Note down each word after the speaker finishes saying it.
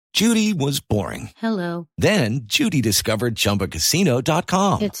Judy was boring. Hello. Then Judy discovered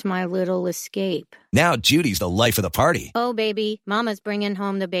ChumbaCasino.com. It's my little escape. Now Judy's the life of the party. Oh, baby, mama's bringing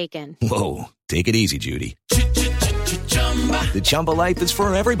home the bacon. Whoa, take it easy, Judy. The Chumba life is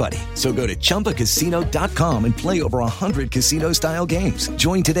for everybody. So go to ChumbaCasino.com and play over 100 casino-style games.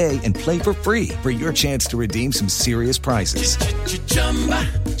 Join today and play for free for your chance to redeem some serious prizes.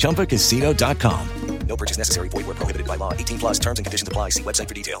 ChumbaCasino.com. No purchase necessary. Void where prohibited by law. 18 plus terms and conditions apply. See website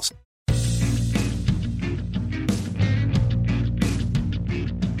for details.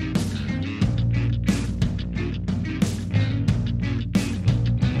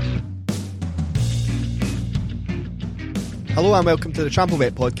 Hello and welcome to the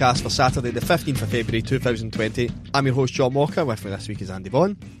TrampleBet podcast for Saturday the 15th of February 2020. I'm your host John Walker. With me this week is Andy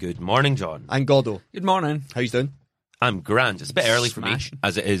Vaughan. Good morning, John. And Gordo. Good morning. How you doing? I'm grand. It's a bit early for me, Smashing.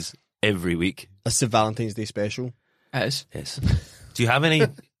 as it is every week. It's the Valentine's Day special. It is. Yes. Do you have any?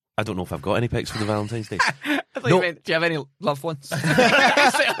 I don't know if I've got any picks for the Valentine's Day. I thought No. you meant, do you have any loved ones?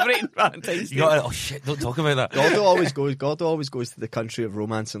 Celebrating Valentine's Day. You got it? Oh shit! Don't talk about that. Gordo always goes to the country of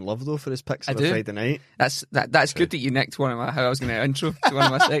romance and love though for his picks I on a do. Friday night. That's good that you nicked one of my, how I was going to intro to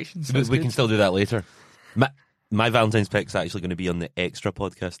one of my sections. We can still do that later. My Valentine's pick's actually going to be on the extra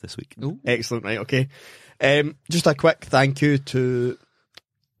podcast this week. Ooh. Excellent, right, okay. Just a quick thank you to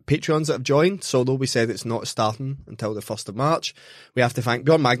Patreons that have joined. So although we said it's not starting until the 1st of March, we have to thank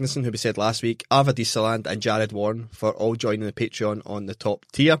Bjorn Magnusson, who we said last week, Ava Dieseland and Jared Warren for all joining the Patreon on the top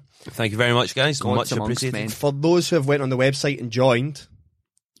tier. Thank you very much, guys. Gods Much amongst appreciated. men. For those who have went on the website and joined,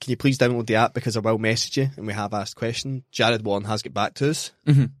 can you please download the app because I will message you and we have asked questions. Jared Warren has got back to us.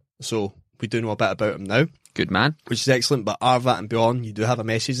 Mm-hmm. So we do know a bit about him now, Good man. which is excellent. But Arvat and Bjorn, you do have a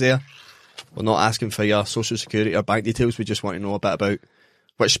message there. We're not asking for your social security or bank details. We just want to know a bit about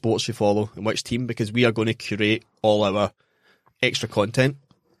which sports you follow and which team, because we are going to curate all our extra content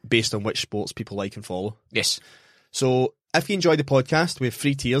based on which sports people like and follow. Yes. So if you enjoy the podcast, we have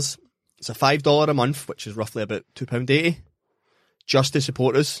 3 tiers. It's a $5 a month, which is roughly about £2.80. Just to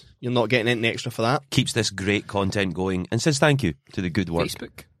support us. You're not getting anything extra for that. Keeps this great content going and says thank you to the good work.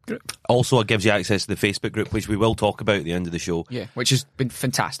 Facebook group. Also, it gives you access to the Facebook group, which we will talk about at the end of the show. Yeah, which has been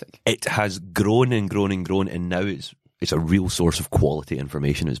fantastic. It has grown and grown and grown, and now it's a real source of quality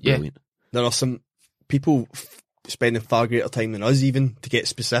information. It's Yeah. brilliant. There are some people spending far greater time than us even to get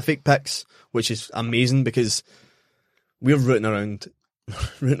specific picks, which is amazing because we're rooting around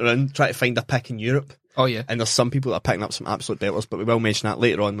trying to find a pick in Europe. Oh, yeah. And there's some people that are picking up some absolute belters, but we will mention that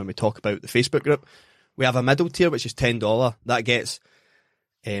later on when we talk about the Facebook group. We have a middle tier, which is $10. That gets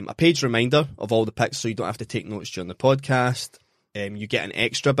a page reminder of all the picks, so you don't have to take notes during the podcast. You get an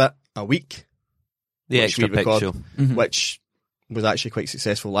extra bit a week, The which extra we pick record, show. Mhm. which was actually quite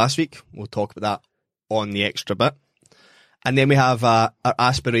successful last week. We'll talk about that on the extra bit. And then we have our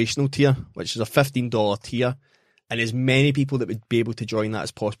aspirational tier, which is a $15 tier. And as many people that would be able to join that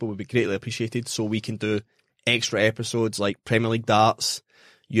as possible would be greatly appreciated, so we can do extra episodes like Premier League darts,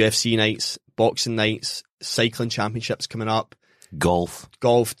 UFC nights, boxing nights, cycling championships coming up, Golf.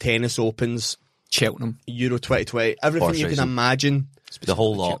 tennis opens, Cheltenham. Euro 2020, everything Horse you can racing. imagine. The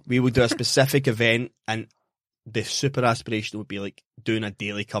whole lot. We would do a specific event, and the super aspirational would be like doing a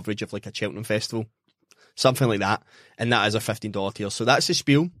daily coverage of like a Cheltenham festival, something like that. And that is a $15 tier. So that's the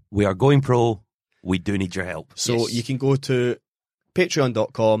spiel. We are going pro. We do need your help. So Yes. you can go to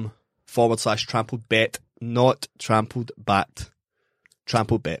patreon.com/trampled bet, not trampled bat,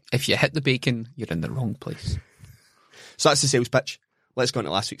 trampled bet. If you hit the bacon, you're in the wrong place. So that's the sales pitch. Let's go into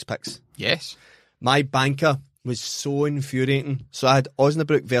last week's picks. Yes. My banker was so infuriating. So I had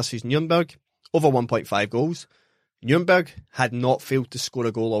Osnabrück versus Nuremberg, over 1.5 goals. Nuremberg had not failed to score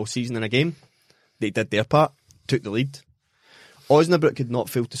a goal all season in a game. They did their part, took the lead. Osnabrück had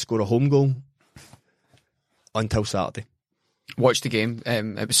not failed to score a home goal until Saturday. Watched the game.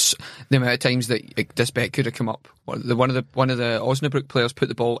 It was the amount of times that this bet could have come up. One of the Osnabrück players put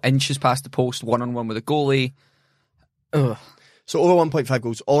the ball inches past the post, 1-on-1 with a goalie. Ugh. So over 1.5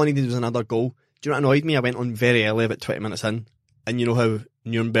 goals, all I needed was another goal. Do you know what annoyed me? I went on very early, about 20 minutes in, and you know how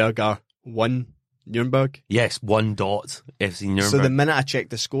Nuremberg are 1 Nuremberg? Yes, 1 dot FC Nuremberg. So the minute I checked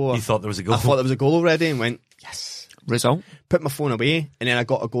the score, You thought there was a goal. I thought there was a goal already and went, yes. Result? Put my phone away, and then I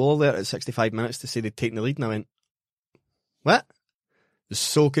got a goal alert at 65 minutes to say they'd taken the lead, and I went, what? I was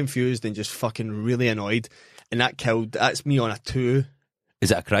so confused and just fucking really annoyed, and that's me on a 2.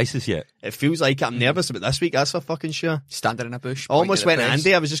 Is it a crisis yet? It feels like I'm nervous about this week, that's for fucking sure. Standing in a bush. I almost went pointing at the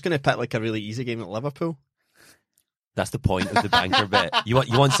Andy, I was just going to pick like a really easy game at Liverpool. That's the point of the banker bet. You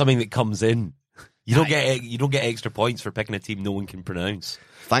want something that comes in. You don't get extra points for picking a team no one can pronounce.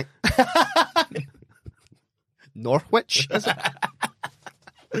 Norwich, is it?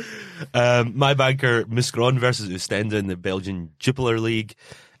 My banker, Mouscron versus Oostende in the Belgian Jupiler League.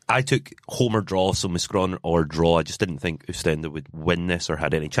 I took home or draw, so Mouscron or draw. I just didn't think Oostende would win this or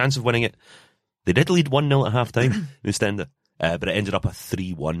had any chance of winning it. They did lead 1-0 at half-time, Oostende, but it ended up a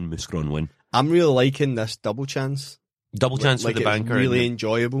 3-1 Mouscron win. I'm really liking this double chance. Double chance for the banker. It's really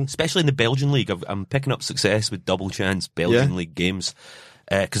enjoyable. Especially in the Belgian League. I'm picking up success with double chance Belgian League games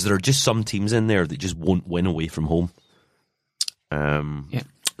because there are just some teams in there that just won't win away from home.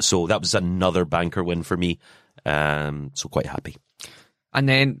 So that was another banker win for me. So quite happy. And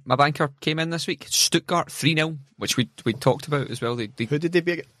then my banker came in this week, Stuttgart 3-0, which we talked about as well. Who did they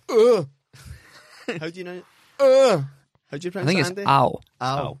beat? How do you know? How do you pronounce it? I think it's Andy? Al.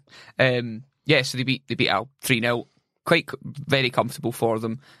 Al. So they beat Al 3-0. Quite very comfortable for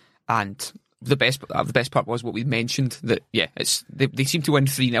them. And the best part was what we mentioned, that they seem to win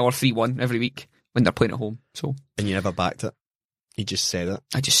 3-0 or 3-1 every week when they're playing at home. So And you never backed it. You just said it.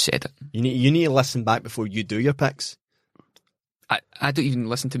 I just said it. You need to listen back before you do your picks. I don't even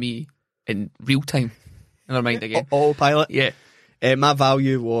listen to me in real time. Never mind again. Autopilot. Yeah. My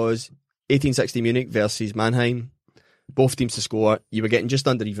value was 1860 Munich versus Mannheim. Both teams to score. You were getting just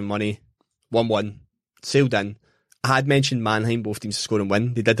under even money. 1-1. Sailed in. I had mentioned Mannheim, both teams to score and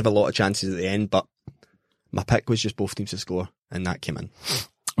win. They did have a lot of chances at the end, but my pick was just both teams to score, and that came in.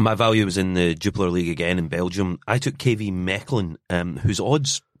 My value was in the Jupiler League again in Belgium. I took KV Mechelen, whose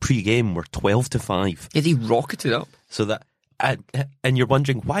odds pre-game were 12-5. Yeah, they rocketed up. So that, and you're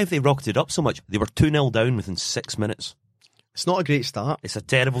wondering, why have they rocketed up so much? They were 2-0 down within 6 minutes. It's not a great start. It's a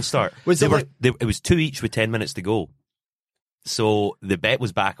terrible start. It was 2 each with 10 minutes to go. So the bet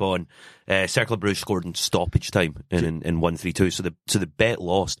was back on. Cercle Bruges scored in stoppage time in 1-3-2. So the bet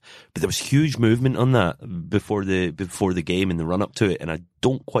lost, but there was huge movement on that before the game and the run up to it, and I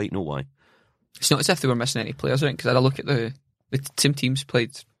don't quite know why. It's not as if they were missing any players, right? Because I had a look at the same teams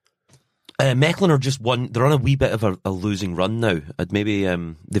played. Mechelen are just they're on a wee bit of a losing run now. Maybe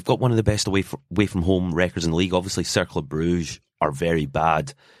they've got one of the best away from home records in the league. Obviously, Cercle Bruges are very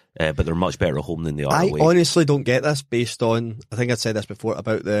bad. But they're much better at home than they are away. I honestly don't get this based on, I think I'd said this before,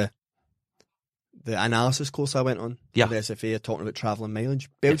 about the analysis course I went on. Yeah. The SFA talking about travelling mileage.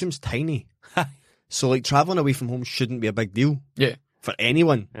 Belgium's tiny. So like travelling away from home shouldn't be a big deal. Yeah. For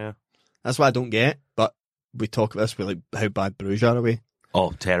anyone. Yeah. That's what I don't get. But we talk about this with like how bad Bruges are away.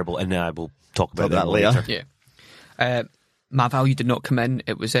 Oh, terrible. And I will talk about that later. Yeah. My value did not come in.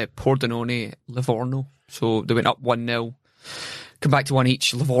 It was Pordenone, Livorno. So they went up 1-0. Come back to 1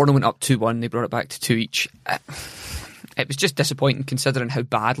 each. Livorno went up 2-1. They brought it back to 2 each. It was just disappointing considering how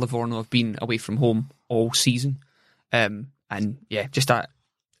bad Livorno have been away from home all season. And yeah, just that.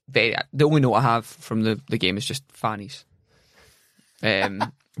 The only note I have from the game is just fannies.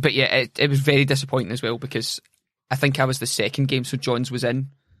 But yeah, it was very disappointing as well because I think I was the second game, so Johns was in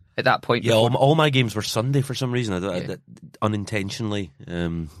at that point. Yeah, all my games were Sunday for some reason. I unintentionally.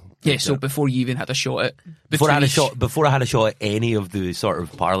 So before you even had a shot at before I had a shot at any of the sort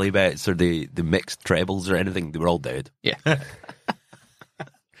of parlay bets or the mixed trebles or anything, they were all dead. Yeah.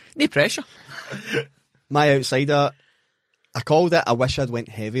 No pressure. My outsider, I called it. I wish I'd went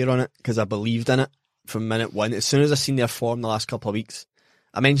heavier on it because I believed in it from minute one. As soon as I seen their form the last couple of weeks,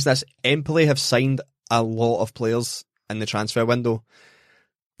 I mentioned this. Empoli have signed a lot of players in the transfer window.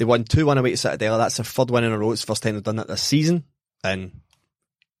 They won 2-1 away to Citadella. That's their third win in a row. It's the first time they've done that this season. And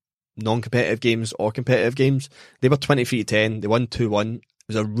non-competitive games or competitive games. They were 23-10. They won 2-1. It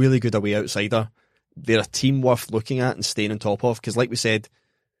was a really good away outsider. They're a team worth looking at and staying on top of because, like we said,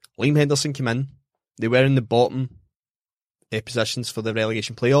 Liam Henderson came in. They were in the bottom positions for the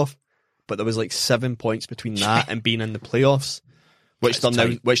relegation playoff, but there was like 7 points between that and being in the playoffs, which they're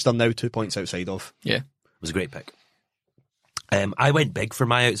now 2 points outside of. Yeah, it was a great pick. I went big for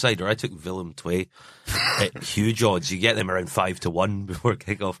my outsider. I took Willem II at huge odds. You get them around 5-1 before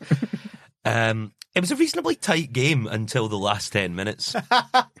kickoff. It was a reasonably tight game until the last 10 minutes.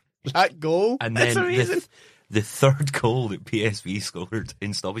 That goal, and then the third goal that PSV scored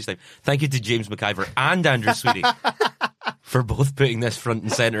in stoppage time. Thank you to James McIver and Andrew Sweetie for both putting this front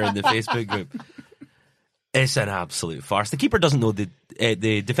and centre in the Facebook group. It's an absolute farce. The keeper doesn't know the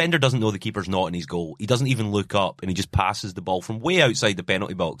defender doesn't know the keeper's not in his goal. He doesn't even look up, and he just passes the ball from way outside the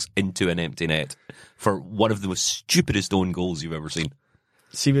penalty box into an empty net for one of the most stupidest own goals you've ever seen.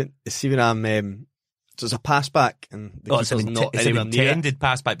 See when I'm. So it's a pass back, and the keeper's not anywhere near it. Intended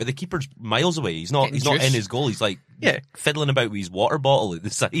pass back, but the keeper's miles away. He's not in his goal. He's like fiddling about with his water bottle at the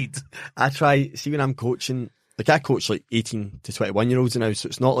side. I try. See when I'm coaching, like I coach like 18 to 21 year olds now, so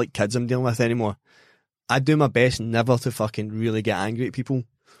it's not like kids I'm dealing with anymore. I do my best never to fucking really get angry at people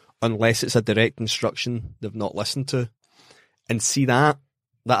unless it's a direct instruction they've not listened to. And see that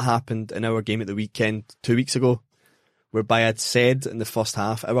that happened in our game at the weekend 2 weeks ago, whereby I'd said in the first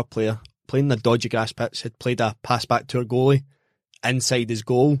half, our player playing the dodgy grass pitch had played a pass back to our goalie inside his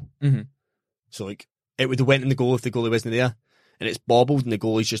goal. Mm-hmm. So like it would have went in the goal if the goalie wasn't there, and it's bobbled and the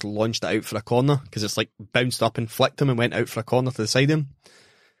goalie's just launched it out for a corner because it's like bounced up and flicked him and went out for a corner to the side of him.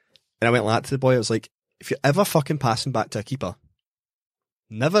 And I went like that to the boy. I was like, if you're ever fucking passing back to a keeper,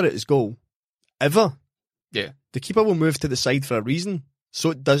 never at his goal, ever. Yeah. The keeper will move to the side for a reason,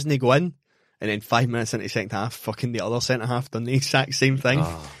 so it doesn't go in. And then 5 minutes into the second half, fucking the other centre half done the exact same thing.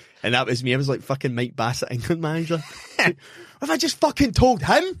 Oh. And that was me. I was like fucking Mike Bassett, England manager. Have I just fucking told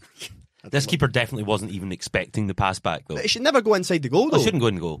him? This keeper definitely wasn't even expecting the pass back, though. It should never go inside the goal, though. It shouldn't go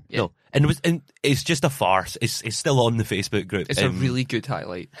in goal. Yeah. No, and it's just a farce. It's still on the Facebook group. It's a really good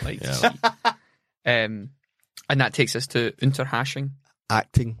highlight. Like, to see. And that takes us to Unterhaching.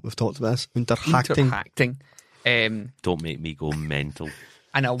 Acting, we've talked about this. Unterhaching. Don't make me go mental.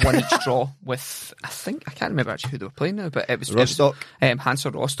 And a 1-each draw with, I can't remember actually who they were playing now, but it was Rostock. Hansa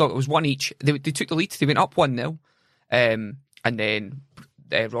Rostock. It was 1-each. They took the lead. They went up 1-0, and then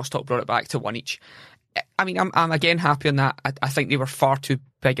Rostock brought it back to 1-each. I mean, I'm again happy on that. I think they were far too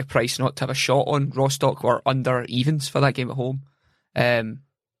big a price not to have a shot on. Rostock were under evens for that game at home.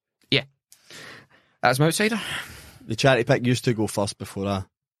 Yeah, that's my outsider. The charity pick used to go first before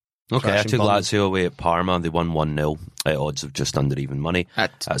Okay, I Crashing took Bums. Lazio away at Parma. They won 1-0 at odds of just under even money.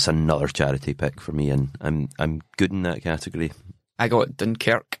 That's another charity pick for me, and I'm good in that category. I got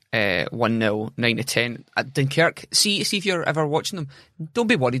Dunkirk 1-0, 9-10. Dunkirk, see if you're ever watching them, don't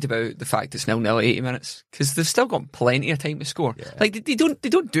be worried about the fact it's 0-0 at 80 minutes, because they've still got plenty of time to score. Yeah. Like they don't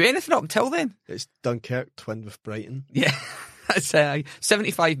do anything up until then. It's Dunkirk twinned with Brighton. Yeah. That's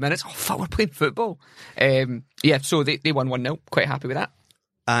 75 minutes. Oh fuck, we're playing football. Yeah, so they won 1-0. Quite happy with that.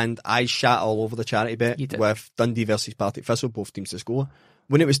 And I shat all over the charity bet You did. with Dundee versus Partick Thistle, both teams to score.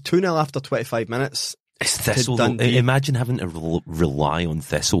 When it was 2-0 after 25 minutes, It's Thistle. to Dundee. Imagine having to rely on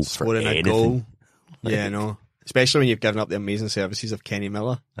Thistle for scoring a anything. goal. Yeah, I know. Especially when you've given up the amazing services of Kenny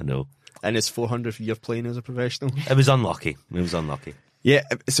Miller I know. in his 400th year playing as a professional. It was unlucky. Yeah,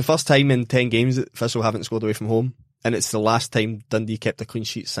 it's the first time in 10 games that Thistle haven't scored away from home, and it's the last time Dundee kept a clean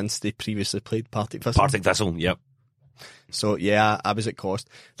sheet since they previously played Partick Thistle. Partick Thistle, yep. So yeah, I was at cost.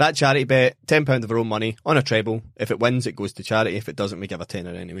 That charity bet, £10 of our own money on a treble. If it wins, it goes to charity. If it doesn't, we give a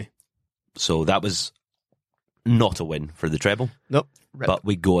tenner anyway. So that was not a win for the treble, Nope. but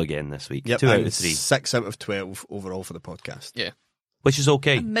we go again this week. Yep. 2 out and of 3, 6 out of 12 overall for the podcast. Yeah. which is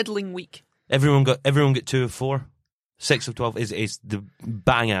okay. A middling week. Everyone got 2 of 4. 6 of 12 is the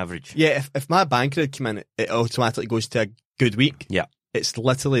bang average. Yeah, if my banker had come in, it automatically goes to a good week. Yeah. It's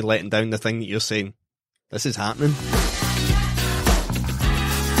literally letting down the thing that you're saying. This is happening.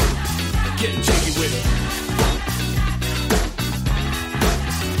 Getting jiggy with it.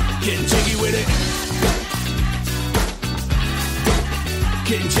 Getting jiggy with it.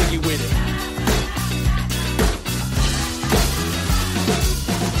 Getting jiggy with it.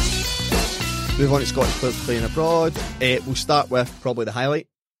 Move on to Scottish players playing abroad. We'll start with probably the highlight.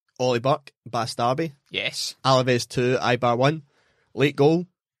 Ollie Burke, Bass Derby. Yes. Alaves 2, Eibar 1. Late goal.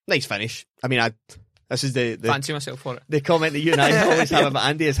 Nice finish. I mean, this is the Fancy myself for it. the comment that you and I always have about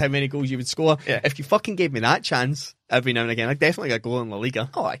Andy is how many goals you would score. Yeah. If you fucking gave me that chance every now and again, I'd definitely get a goal in La Liga.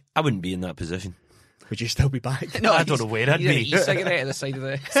 Oh, aye. I wouldn't be in that position. Would you still be back? No, I don't know where I'd He's be. an e-cigarette at the side of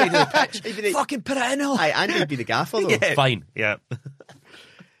the pitch. Fucking put it in all. Aye, Andy would be the gaffer though. Yeah. Fine. Yeah.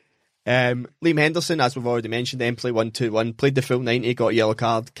 Liam Henderson, as we've already mentioned, Empoli 1-2-1, played the full 90, got a yellow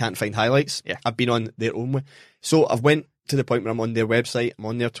card, can't find highlights. Yeah. I've been on their own way. So I've went to the point where I'm on their website, I'm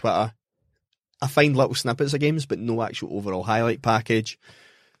on their Twitter. I find little snippets of games, but no actual overall highlight package.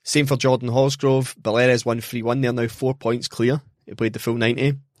 Same for Jordan Hosgrove. Baleares 1-3-1. They're now 4 points clear. He played the full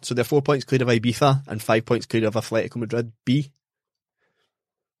 90. So they're 4 points clear of Ibiza and 5 points clear of Atletico Madrid B.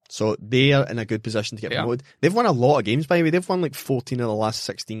 So they are in a good position to get Yeah. promoted. They've won a lot of games, by the way. They've won like 14 of the last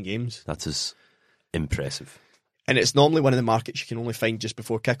 16 games. That is impressive. And it's normally one of the markets you can only find just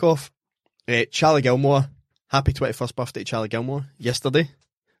before kickoff. Charlie Gilmore, happy 21st birthday to Charlie Gilmore yesterday.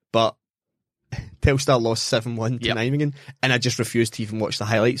 But Telstar lost 7-1 to Yep. Nijmegen. And I just refused to even watch the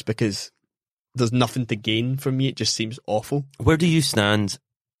highlights because there's nothing to gain from me. It just seems awful. Where do you stand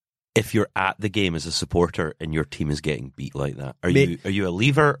if you're at the game as a supporter and your team is getting beat like that? Are you a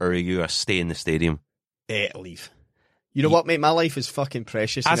leaver or are you a stay in the stadium? Leave. You know what, mate? My life is fucking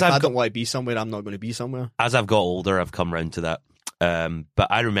precious. And As if I've I don't got- want to be somewhere, I'm not going to be somewhere. As I've got older, I've come round to that. But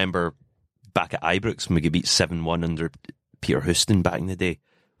I remember back at Ibrox when we get beat 7-1 under Peter Houston back in the day.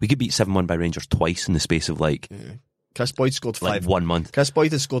 We get beat 7-1 by Rangers twice in the space of like Chris Boyd scored 5. 1 month. Chris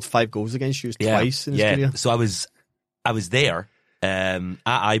Boyd has scored 5 goals against you twice in his career. So I was there, at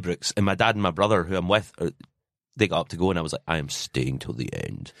Ibrox, and my dad and my brother, who I'm with, they got up to go, and I was like, I am staying till the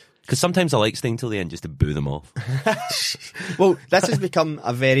end. Because sometimes I like staying till the end just to boo them off. Well, this has become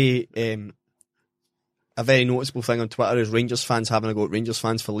a very noticeable thing on Twitter, is Rangers fans having a go at Rangers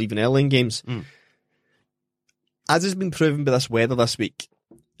fans for leaving early in games. As has been proven by this weather this week,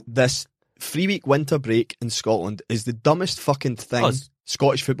 this 3-week winter break in Scotland is the dumbest fucking thing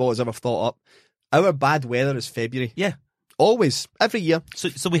Scottish football has ever thought up. Our bad weather is February. Yeah. Always. Every year.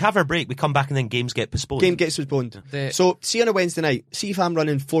 So we have our break, we come back, and then games get postponed. Game gets postponed. So, see on a Wednesday night, see if I'm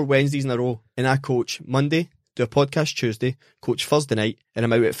running 4 Wednesdays in a row, and I coach Monday, do a podcast Tuesday, coach Thursday night, and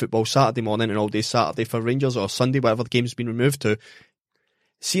I'm out at football Saturday morning and all day Saturday for Rangers, or Sunday, whatever the game's been removed to.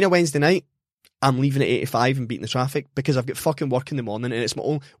 See on a Wednesday night, I'm leaving at 8:05 and beating the traffic because I've got fucking work in the morning, and it's my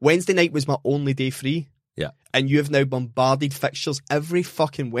own. Wednesday night was my only day free. Yeah. And you've now bombarded fixtures every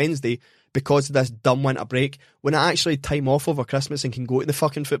fucking Wednesday because of this dumb winter break, when I actually had time off over Christmas and can go to the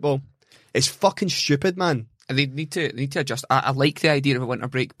fucking football. It's fucking stupid, man. And they need to adjust. I like the idea of a winter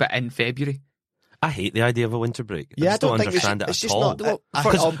break, but in February. I hate the idea of a winter break. Yeah, I just don't think understand it's it just at all. not.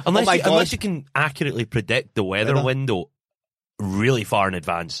 Because unless, my God. unless you can accurately predict the weather window really far in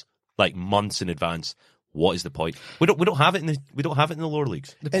advance, like months in advance, what is the point? We don't have it in the lower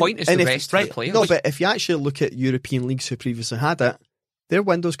leagues. The point is the rest of the players. No, but if you actually look at European leagues who previously had it, their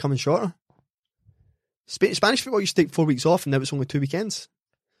window's coming shorter. Spanish football used to take 4 weeks off, and now it's only 2 weekends.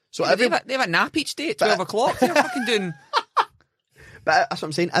 So they have a nap each day at 12 o'clock. They're fucking doing. But that's what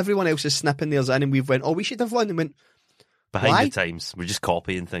I'm saying. Everyone else is snipping theirs in, and we've went, oh, we should have one. And went, behind why? the times. We're just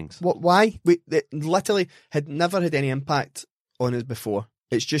copying things. Why? It literally had never had any impact on us before.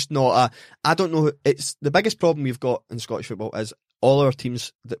 It's just not I don't know. It's the biggest problem we've got in Scottish football is all our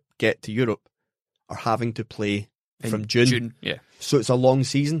teams that get to Europe are having to play from June. Yeah. So it's a long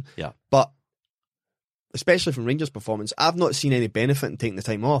season. Yeah. But especially from Rangers' performance, I've not seen any benefit in taking the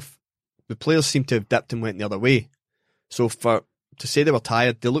time off. The players seem to have dipped and went the other way. So to say they were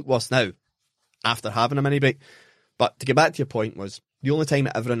tired, they look worse now after having a mini break. But to get back to your point, was the only time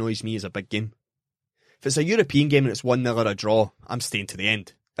it ever annoys me is a big game. If it's a European game and it's 1-0 or a draw, I'm staying to the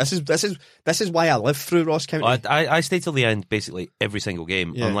end. This is why I live through Ross County. I stay till the end basically every single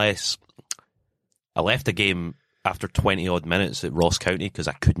game, unless I left a game after 20 odd minutes at Ross County because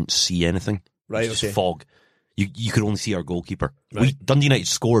I couldn't see anything. Right, it was just fog. You could only see our goalkeeper. Right. Dundee United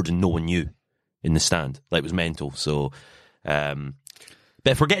scored and no one knew in the stand. Like, it was mental. So, but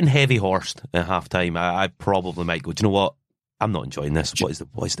if we're getting heavy horsed at half time, I probably might go, do you know what? I'm not enjoying this. What is the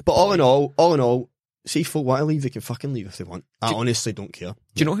But point? all in all, see if folk want to leave, they can fucking leave if they want. I honestly don't care.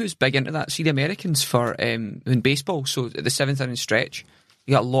 Do you know who's big into that? See, the Americans for in baseball. So at the 7th inning stretch,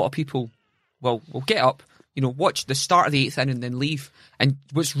 you got a lot of people. Well, we'll get up, watch the start of the 8th inning and then leave. And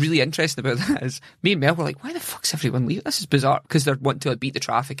what's really interesting about that is me and Mel were like, why the fuck's everyone leaving? This is bizarre, because they're wanting to beat the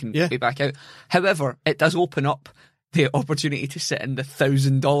traffic and way back out. However, it does open up the opportunity to sit in the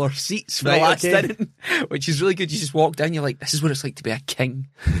 $1,000 seats for the last inning, which is really good. You just walk down, you're like, this is what it's like to be a king.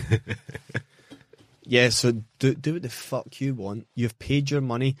 Yeah, so do what the fuck you want. You've paid your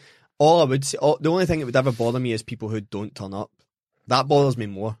money. All I would say, the only thing that would ever bother me is people who don't turn up. That bothers me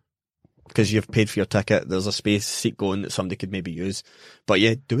more. Because you've paid for your ticket, there's a seat going that somebody could maybe use. But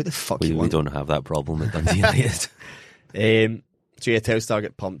yeah, do what the fuck you want. We don't have that problem at Dundee United. So yeah, Telstar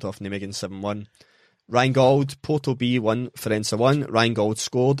get pumped off Nijmegen 7-1. Ryan Gauld, Porto B 1, Farense 1. Ryan Gauld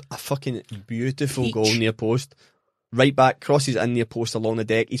scored a fucking beautiful goal near post. Right back, crosses in near post along the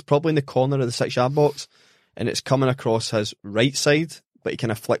deck. He's probably in the corner of the 6-yard box, and it's coming across his right side, but he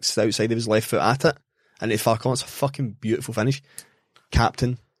kind of flicks the outside of his left foot at it, and it's far corner. It's a fucking beautiful finish.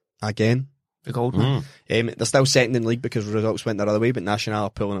 Captain, again. The Goldman. They're still second in league because results went their other way, but Nacional are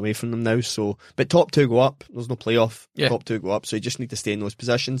pulling away from them now. So, but top two go up. There's no playoff. Yeah. Top two go up, so you just need to stay in those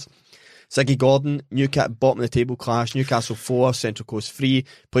positions. Ziggy Gordon, Newcastle bottom of the table clash. Newcastle 4, Central Coast 3.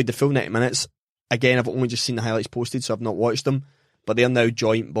 Played the full 90 minutes. Again, I've only just seen the highlights posted, so I've not watched them. But they're now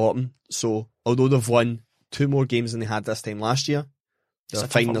joint bottom. So, although they've won 2 more games than they had this time last year, they're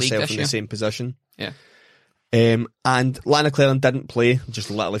finding themselves in the same position. Yeah. And Lanarklown didn't play.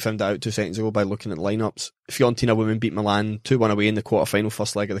 Just literally found that out 2 seconds ago by looking at the lineups. Fiorentina women beat Milan 2-1 away in the quarter-final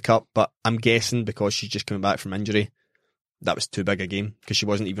first leg of the Cup. But I'm guessing because she's just coming back from injury, that was too big a game because she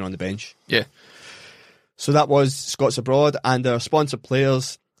wasn't even on the bench. Yeah. So that was Scots Abroad, and our sponsored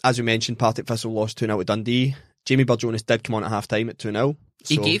players, as we mentioned, Partick Thistle lost 2-0 to Dundee. Jamie Burr-Jonas did come on at half time at 2-0.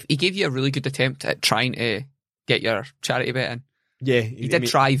 So, he gave you a really good attempt at trying to get your charity bet in. Yeah. He did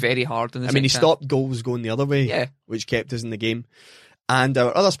try very hard in the he stopped goals going the other way, yeah, which kept us in the game. And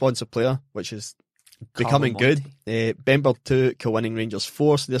our other sponsored player, which is becoming Carlo good. Benburn 2, Kilwinning Rangers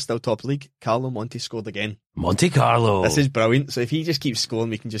 4, so they're still top of the league. Carlo Monte scored again. Monte Carlo. This is brilliant. So if he just keeps scoring,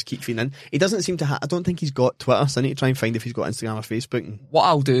 we can just keep feeding in. He doesn't seem to I don't think he's got Twitter, so I need to try and find if he's got Instagram or Facebook. And What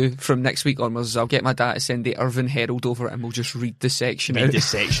I'll do from next week onwards is I'll get my dad to send the Irvine Herald over and we'll just read the section read out. the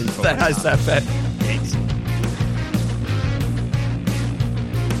section for That's that bit.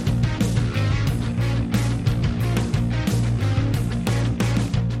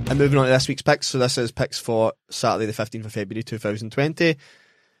 And moving on to this week's picks. So this is picks for Saturday the 15th of February 2020.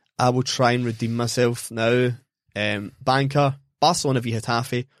 I will try and redeem myself now. Banker, Barcelona v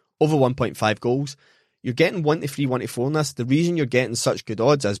Getafe, over 1.5 goals. You're getting 1 to 3, 1 to 4 in this. The reason you're getting such good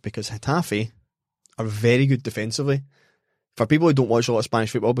odds is because Getafe are very good defensively. For people who don't watch a lot of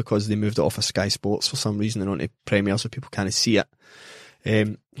Spanish football because they moved it off of Sky Sports for some reason and onto Premier so people kind of see it.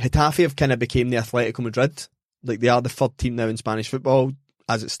 Getafe have kind of became the Atletico Madrid. Like they are the third team now in Spanish football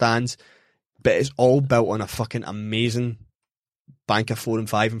as it stands, but it's all built on a fucking amazing bank of 4 and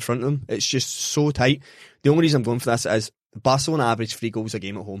 5 in front of them. It's just so tight. The only reason I'm going for this is Barcelona average 3 goals a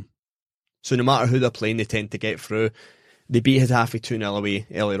game at home. So no matter who they're playing, they tend to get through. They beat Getafe 2-0 away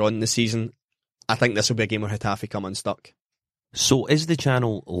earlier on in the season. I think this will be a game where Getafe come unstuck. So is the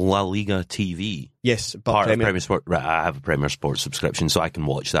channel La Liga TV Yes, but part Premier. of Premier Sport? Right, I have a Premier Sports subscription, so I can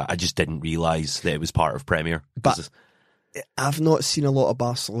watch that. I just didn't realise that it was part of Premier. But I've not seen a lot of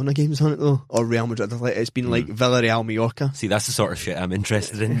Barcelona games on it though, or Real Madrid. It's been like Villarreal, Mallorca. See, that's the sort of shit I'm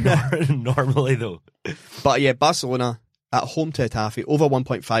interested in normally, though. But yeah, Barcelona at home to Getafe, over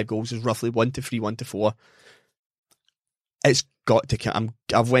 1.5 goals is roughly 1 to 3, 1 to 4. It's got to count.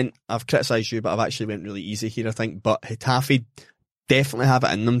 I've criticised you, but I've actually went really easy here, I think. But Getafe definitely have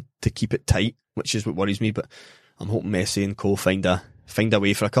it in them to keep it tight, which is what worries me. But I'm hoping Messi and Co find a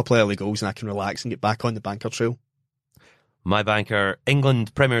way for a couple of early goals and I can relax and get back on the banker trail. My banker,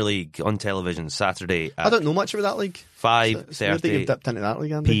 England Premier League on television Saturday I at don't know much about that league. 5:30 It's weird that you've dipped into that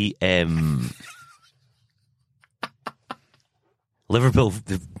league, Andy. PM. Liverpool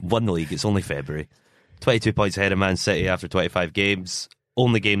won the league. It's only February. 22 points ahead of Man City after 25 games.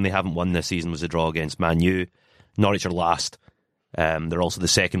 Only game they haven't won this season was a draw against Man U. Norwich are last. They're also the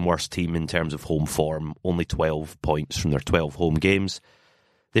second worst team in terms of home form. Only 12 points from their 12 home games.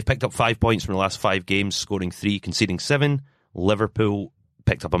 They've picked up 5 points from the last 5 games, scoring 3, conceding 7. Liverpool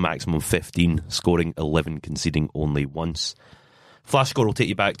picked up a maximum of 15, scoring 11, conceding only once. Flash score will take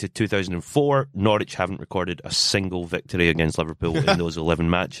you back to 2004. Norwich haven't recorded a single victory against Liverpool in those 11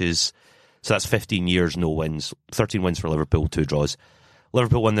 matches. So that's 15 years, no wins. 13 wins for Liverpool, 2 draws.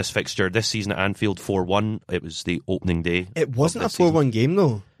 Liverpool won this fixture this season at Anfield 4-1. It was the opening day. It wasn't a of this season. 4-1 game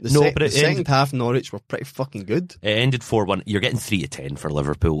though. But The it second ended- half Norwich were pretty fucking good. It ended 4-1. You're getting 3-10 for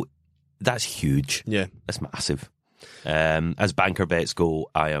Liverpool. That's huge. Yeah. That's massive. As banker bets go,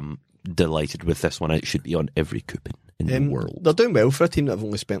 I am delighted with this one. It should be on every coupon in the world. They're doing well for a team that have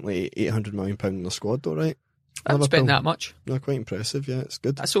only spent like £800 million in their squad though, right? I haven't spent that much. They're quite impressive, yeah, it's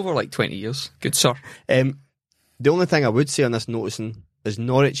good. That's over like 20 years. Good sir. The only thing I would say on this noticing is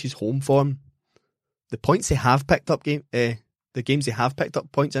Norwich's home form. The points they have picked up the games they have picked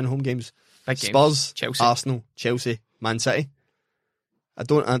up points in home games. Big games. Spurs, Chelsea. Arsenal, Chelsea, Man City. I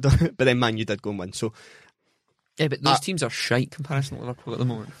don't but then Man U did go and win, so Yeah, but those teams are shite in comparison to Liverpool at the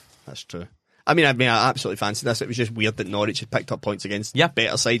moment. that's true. I mean, I absolutely fancy this. It was just weird that Norwich had picked up points against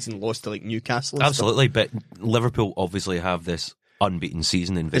better sides and lost to like Newcastle. And Absolutely, but Liverpool obviously have this unbeaten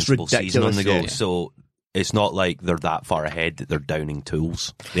season, invincible season on the go. yeah. So it's not like they're that far ahead that they're downing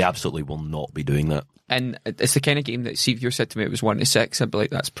tools. They absolutely will not be doing that. And it's the kind of game that, see, if you said to me it was 1-6, I'd be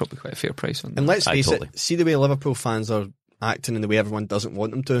like, that's probably quite a fair price on that. And let's face Totally. it, see the way Liverpool fans are acting and the way everyone doesn't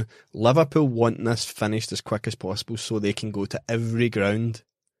want them to. Liverpool want this finished as quick as possible so they can go to every ground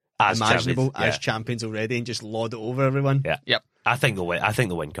As imaginable champions, as champions already and just lord it over everyone. yeah. Yep. I think they'll win. I think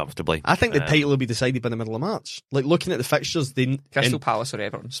they'll win comfortably. I think the title will be decided by the middle of March. Like looking at the fixtures, Crystal Palace or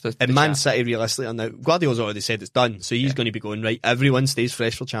Everton's. And Man City realistically are now, Guardiola's already said it's done, so he's going to be going, right, everyone stays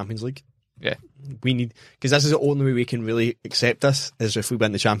fresh for Champions League. Yeah. We need, because this is the only way we can really accept this, is if we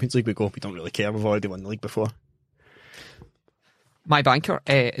win the Champions League, we go, we don't really care, we've already won the league before. My banker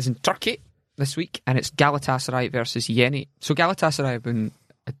is in Turkey this week, and it's Galatasaray versus Yeni. So Galatasaray have been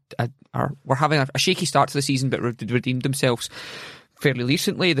we're having a shaky start to the season, but redeemed themselves fairly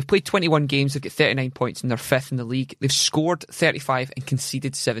recently. They've played 21 games, they've got 39 points, and they're 5th in the league. They've scored 35 and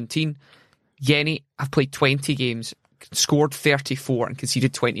conceded 17. Yeni have played 20 games, scored 34 and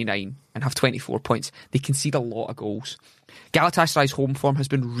conceded 29 and have 24 points. They concede a lot of goals. Galatasaray's home form has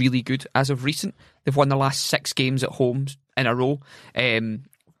been really good as of recent. They've won the last 6 games at home in a row.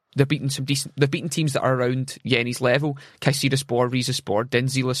 They've beaten teams that are around Yeni's level: Kayserispor, Rizespor,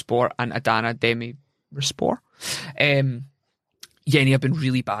 Denizlispor and Adana Trabzonspor. Yeni have been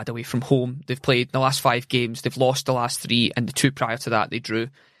really bad away from home. They've played the last 5 games, they've lost the last 3, and the 2 prior to that they drew.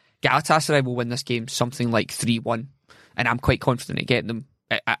 Galatasaray will win this game something like 3-1, and I'm quite confident at getting them.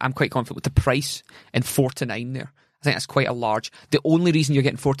 I'm quite confident with the price and 4-9 there. I think that's quite a large. The only reason you're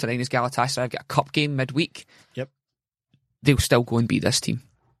getting 4-9 is Galatasaray have got a cup game midweek. Yep. They'll still go and beat this team.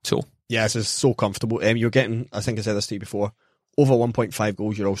 So Yeah, this is so comfortable. You're getting, I think I said this to you before, over 1.5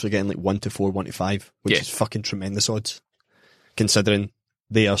 goals. You're also getting like 1-4, 1-5, which is fucking tremendous odds, considering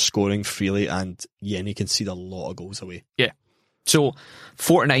they are scoring freely and Yeni concede a lot of goals away. yeah. So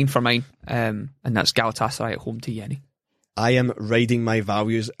 4-9 for mine, and that's Galatasaray at home to Yeni. I am riding my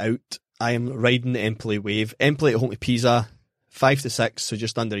values out. I am riding the Empoli wave. Empoli at home to Pisa, 5-6, so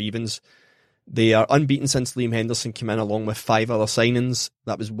just under evens. They are unbeaten since Liam Henderson came in, along with 5 other signings.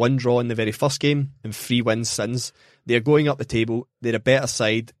 That was 1 draw in the very first game and 3 wins since. They're going up the table. They're a better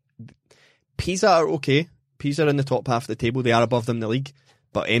side. Pisa are okay. Pisa are in the top half of the table. They are above them in the league.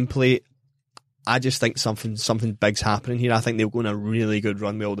 But Empoli, I just think something big's happening here. I think they'll go on a really good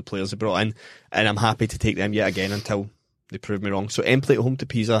run with all the players they brought in, and I'm happy to take them yet again until they prove me wrong. So Empoli at home to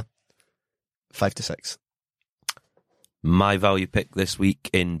Pisa, 5-6. My value pick this week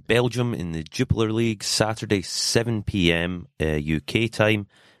in Belgium in the Jupiler League, Saturday 7 p.m. UK time.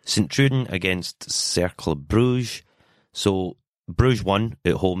 Sint-Truiden against Cercle Bruges. So Bruges won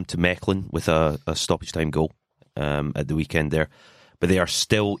at home to Mechelen with a stoppage time goal at the weekend there. But they are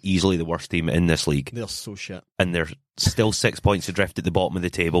still easily the worst team in this league. They're so shit. And they're still 6 points adrift at the bottom of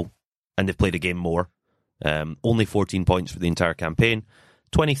the table. And they've played a game more. Only 14 points for the entire campaign.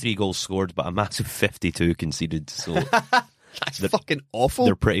 23 goals scored, but a massive 52 conceded. So That's fucking awful.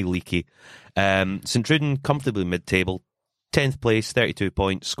 they're pretty leaky. Sint-Truiden comfortably mid-table. 10th place, 32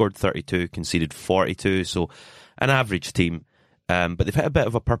 points, scored 32, conceded 42. So an average team. But they've hit a bit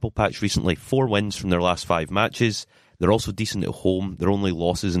of a purple patch recently. 4 wins from their last 5 matches. They're also decent at home. Their only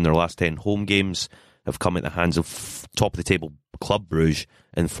losses in their last 10 home games have come at the hands of top-of-the-table Club Bruges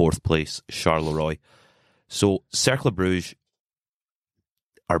in 4th place, Charleroi. So Cercle Bruges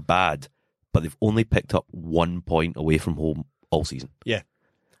are bad, but they've only picked up 1 point away from home all season. Yeah.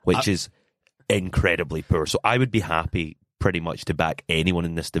 Which is incredibly poor. So I would be happy pretty much to back anyone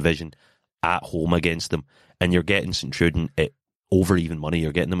in this division at home against them. And you're getting Sint-Truiden at over even money.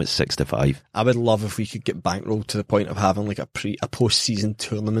 You're getting them at 6-5. I would love if we could get bankrolled to the point of having like a post-season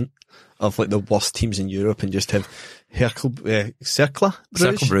tournament of like the worst teams in Europe and just have Cercle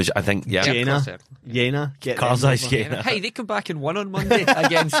Bruges, I think, yeah. Jena, get Karzai's them over. Jena. Hey, they come back and won on Monday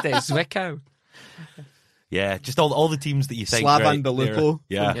against Zwickau. Yeah, just all the teams that you think Slavan right, Belupo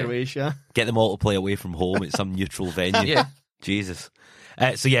yeah. from Croatia. Get them all to play away from home at some neutral venue. Yeah. Jesus.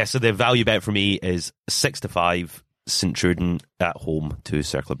 So the value bet for me is 6-5 Sint-Truiden at home to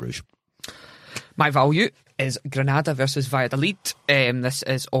Cercle Bruges. My value is Granada versus Valladolid. This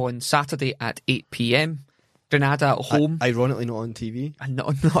is on Saturday at 8 p.m. Granada at home. Ironically not on TV. And not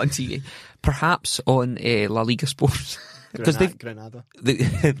on TV. Perhaps on La Liga Sports. Because Granada.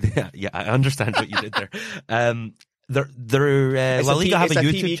 Yeah, I understand what you did there. La Liga have a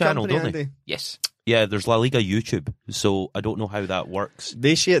YouTube TV channel, company, don't they? Andy. Yes. Yeah, there's La Liga YouTube, so I don't know how that works.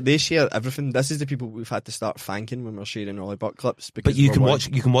 They share everything. This is the people we've had to start thanking when we're sharing Ollie Butt clips. Because But you can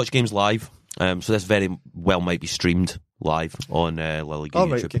watch games live. So this very well might be streamed live on La Liga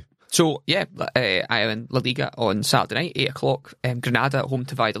YouTube. Right, okay. So, yeah, I am in La Liga on Saturday night, 8 o'clock. Granada at home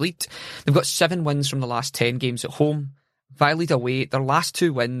to Valladolid. They've got 7 wins from the last 10 games at home. Valladolid away, their last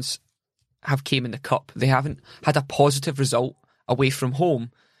 2 wins have came in the cup. They haven't had a positive result away from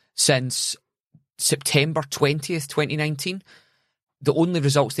home since September 20th, 2019. The only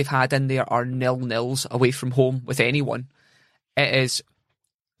results they've had in there are 0-0s away from home with anyone. It is...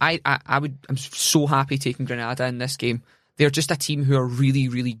 I'm so happy taking Granada in this game. They're just a team who are really,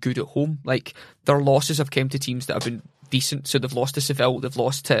 really good at home. Like, their losses have come to teams that have been decent. So they've lost to Seville, they've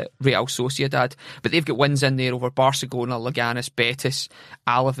lost to Real Sociedad, but they've got wins in there over Barcelona, Leganes, Betis,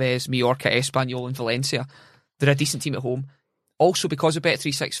 Alaves, Mallorca, Espanyol and Valencia. They're a decent team at home. Also, because of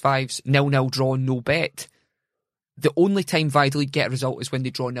Bet365's 0-0 draw, no bet, the only time Valladolid get a result is when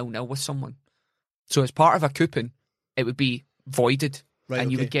they draw 0-0 with someone. So as part of a coupon, it would be voided. Right,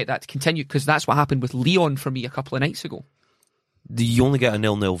 and you okay. would get that to continue, because that's what happened with Leon for me a couple of nights ago. You only get a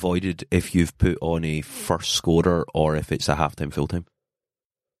 0-0 voided if you've put on a first scorer or if it's a half-time, full-time.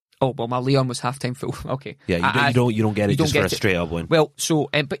 Oh, well, my Leon was half-time full. Okay. Yeah, you don't get it just for a get it. straight-up win. Well, so,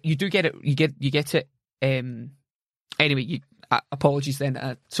 but you do get it. You get it. Anyway, apologies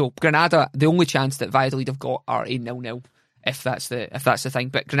then. So Granada, the only chance that Valladolid have got are a 0-0. if that's the thing.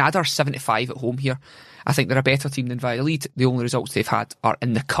 But Granada are 75 at home here. I think they're a better team than Valladolid. The only results they've had are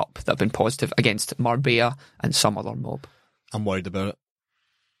in the cup that have been positive against Marbella and some other mob. I'm worried about it.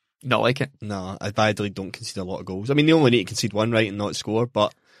 Not like it. No, Valladolid don't concede a lot of goals. I mean, they only need to concede one, right, and not score,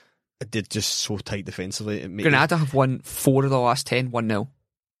 but they're just so tight defensively. Granada have won 4 of the last 10, 1-0.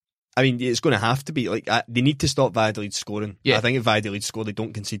 I mean, it's going to have to be. Like, they need to stop Valladolid scoring. Yeah. I think if Valladolid score, they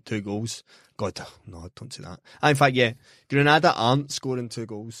don't concede 2 goals. God, no, don't say that. In fact, yeah, Granada aren't scoring 2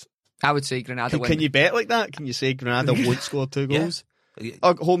 goals. I would say Granada win. Can you bet like that? Can you say Granada won't score 2 goals?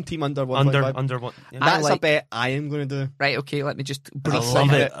 Or home team under 1.5? Under one. Yeah. That's a bet I am going to do. Right, okay, let me just I briefly love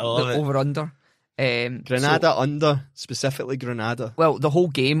hit it. I love the it. over-under. Granada under, specifically Granada. Well, the whole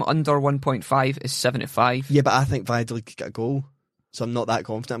game under 1.5 is 75. Yeah, but I think Valladolid could get a goal. So I'm not that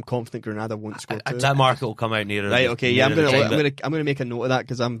confident. I'm confident Granada won't score 2. That market will come out nearer. Right, okay, yeah, I'm nearer the going time, to I'm gonna make a note of that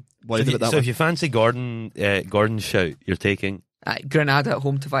because I'm worried So, about that so one. if you fancy Gordon's shout, you're taking. Granada at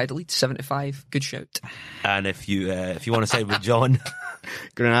home to Valladolid, 75. Good shout. And if you want to side with John,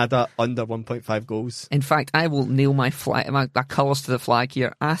 Granada under 1.5 goals. In fact, I will nail my colours to the flag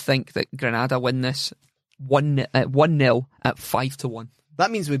here. I think that Granada win this 1-0 at 5-1.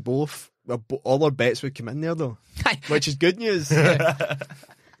 That means all our bets would come in there though, which is good news.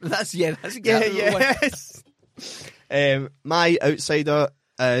 That's exactly the one. Yes. My outsider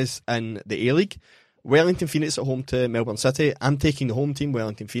is in the A-League. Wellington Phoenix at home to Melbourne City. I'm taking the home team,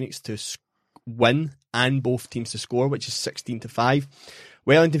 Wellington Phoenix, to win and both teams to score, which is 16-5.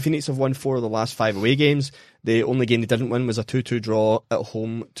 Wellington Phoenix have won 4 of the last 5 away games. The only game they didn't win was a 2-2 draw at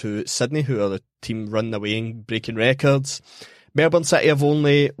home to Sydney, who are the team running away and breaking records. Melbourne City have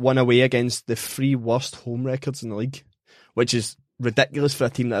only won away against the 3 worst home records in the league, which is ridiculous for a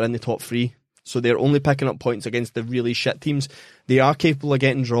team that are in the top 3. So they're only picking up points against the really shit teams. They are capable of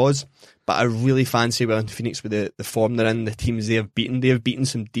getting draws, but I really fancy Wellington Phoenix with the form they're in, the teams they have beaten. They have beaten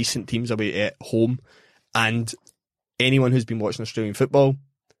some decent teams away at home, and anyone who's been watching Australian football,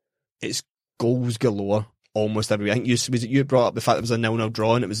 it's goals galore almost every week. I think you brought up the fact it was a 0-0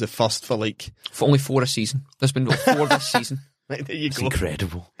 draw and it was the first for only 4 a season. There's been 4 this season. Right, there you it's go.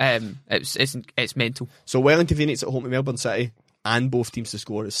 incredible. It's mental. So Wellington Phoenix at home to Melbourne City and both teams to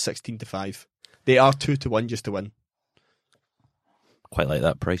score is 16-5. They are 2-1 just to win. Quite like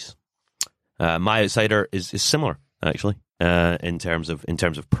that price. My outsider is similar actually in terms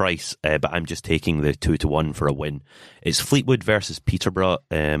of price, but I'm just taking the 2-1 for a win. It's Fleetwood versus Peterborough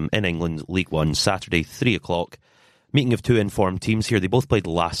in England, League One, Saturday 3:00. Meeting of 2 informed teams here. They both played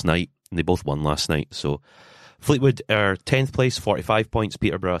last night and they both won last night. So Fleetwood are 10th place, 45 points.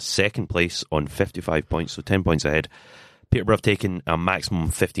 Peterborough 2nd place on 55 points, so 10 points ahead. Peterborough have taken a maximum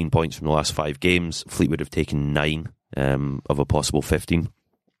of 15 points from the last 5 games. Fleetwood have taken 9 of a possible 15.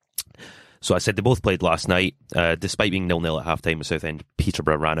 So I said they both played last night. Despite being 0-0 at half-time with Southend,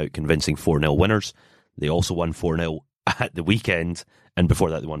 Peterborough ran out convincing 4-0 winners. They also won 4-0 at the weekend, and before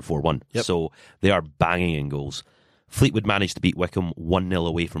that they won 4-1. Yep. So they are banging in goals. Fleetwood managed to beat Wickham 1-0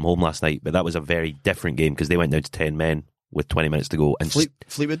 away from home last night, but that was a very different game because they went down to 10 men with 20 minutes to go and,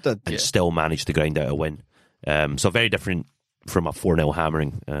 Fleetwood did. and still managed to grind out a win. So very different from a 4-0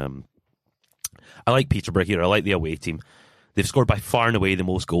 hammering. I like Peterborough here. I like the away team. They've scored by far and away the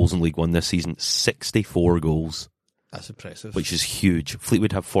most goals in League One this season, 64 goals. That's impressive. Which is huge.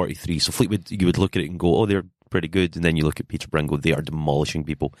 Fleetwood have 43. So Fleetwood, you would look at it and go, oh, they're pretty good. And then you look at Peterborough and go, they are demolishing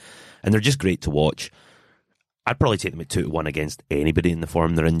people. And they're just great to watch. I'd probably take them at 2-1 against anybody in the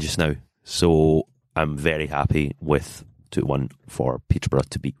form they're in just now. So I'm very happy with 2-1 for Peterborough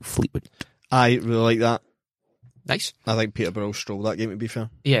to beat Fleetwood. I really like that. Nice. I think Peterborough will stroll that game, to be fair.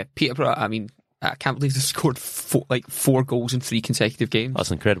 Yeah, Peterborough, I mean, I can't believe they've scored 4 goals in 3 consecutive games.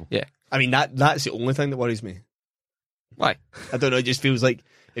 That's incredible. Yeah. I mean, that's the only thing that worries me. Why? I don't know, it just feels like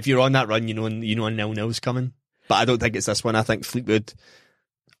if you're on that run, you know a 0-0's coming. But I don't think it's this one. I think Fleetwood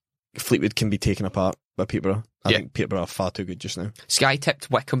can be taken apart by Peterborough. I think Peterborough are far too good just now. Sky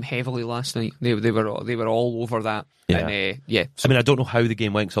tipped Wickham heavily last night. They were all over that. Yeah. And, I mean, I don't know how the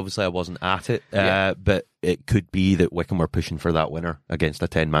game went because obviously I wasn't at it, but it could be that Wickham were pushing for that winner against a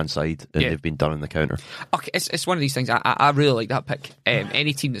 10-man side and they've been done on the counter. Okay, it's one of these things. I really like that pick.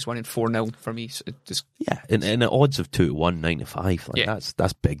 Any team that's winning 4-0 for me, so just and at odds of 2-1, 9-5,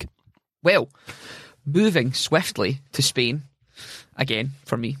 that's big. Well, moving swiftly to Spain again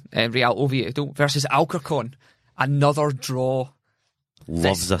for me, Real Oviedo versus Alcorcon. Another draw.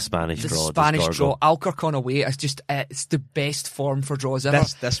 Loves a Spanish draw. The Spanish draw. Alcorcon away is just it's the best form for draws ever.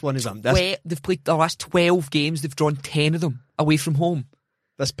 This one is They've played the last 12 games. They've drawn 10 of them away from home.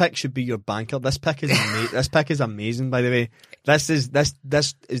 This pick should be your banker. This pick is this pick is amazing. By the way, this is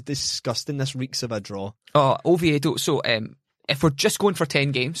disgusting. This reeks of a draw. Oh, Oviedo. So, if we're just going for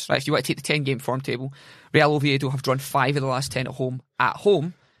 10 games, right? If you want to take the 10-game form table, Real Oviedo have drawn 5 of the last 10 at home. At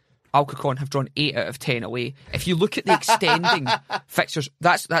home, Alcorcon have drawn 8 out of 10 away. If you look at the extending fixtures,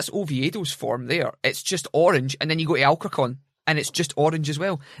 that's Oviedo's form there. It's just orange, and then you go to Alcorcon, and it's just orange as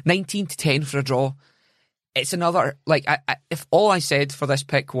well. 19-10 for a draw. It's another, like, if all I said for this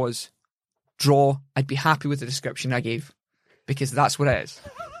pick was draw, I'd be happy with the description I gave, because that's what it is.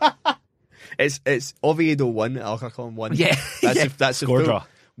 It's Oviedo 1, Alcorcon 1. Yeah. That's Score full, draw.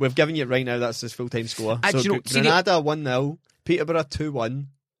 We've given you it right now. That's his full-time score. Do you know, Granada 1-0, Peterborough 2-1.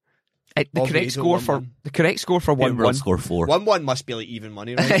 The correct Oviedo score for 1-1. Peterborough score 4. 1-1 must be like even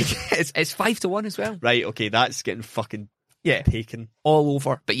money, right? it's 5-1 as well. Right, okay, that's getting fucking Yeah, taken. all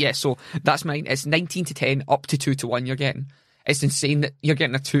over. But yeah, so that's mine. It's 19-10 up to 2-1 you're getting. It's insane that you're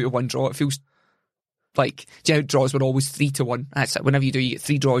getting a 2-1 draw. It feels like, do you know, draws were always 3-1. That's it. Whenever you get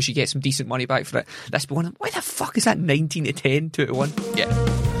 3 draws, you get some decent money back for it. That's been one of them. Why the fuck is that 19-10, 2-1?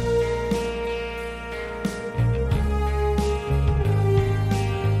 Yeah.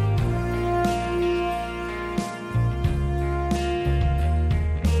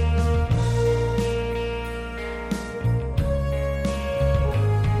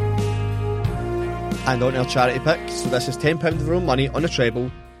 And on to our charity pick. So this is £10 of our own money on a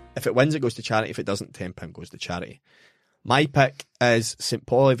treble. If it wins, it goes to charity. If it doesn't, £10 goes to charity. My pick is St.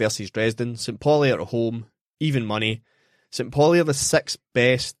 Pauli versus Dresden. St. Pauli are at home, even money. St. Pauli are the 6th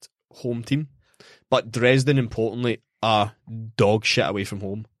best home team, but Dresden, importantly, are dog shit away from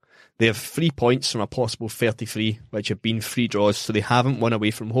home. They have 3 points from a possible 33, which have been 3 draws, so they haven't won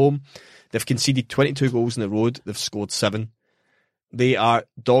away from home. They've conceded 22 goals on the road. They've scored 7. They are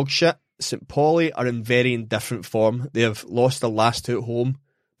dog shit. St. Pauli are in very indifferent form. They have lost their last 2 at home,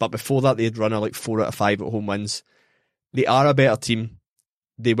 but before that they had run 4 out of 5 at home wins. They are a better team.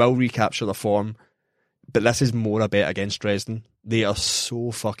 They will recapture their form, but this is more a bet against Dresden. They are so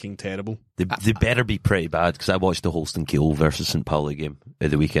fucking terrible. They better be pretty bad, because I watched the Holston Kiel versus St. Pauli game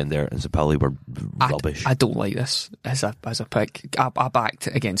at the weekend there, and St. Pauli were rubbish. I don't like this as a pick. I backed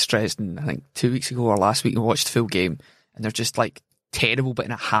against Dresden, I think 2 weeks ago or last week, and watched the full game, and they're just like terrible, but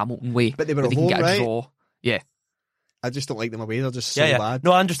in a Hamilton way. But they were at can home, get a right? Draw. Yeah. I just don't like them away. They're just so bad.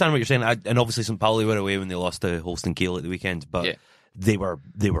 No, I understand what you're saying. And obviously St. Pauli were away when they lost to Holston Kiel at the weekend, but they were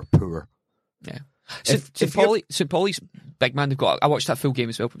poor. Yeah. St. Pauli's big man they've got. I watched that full game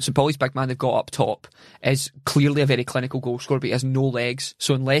as well. St. Pauli's big man they've got up top is clearly a very clinical goal scorer, but he has no legs.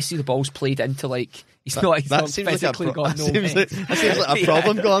 So unless the ball's played into he's not physically got no legs. That seems like a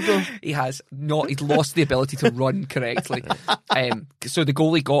problem, Gordon. He has not. He's lost the ability to run correctly. So the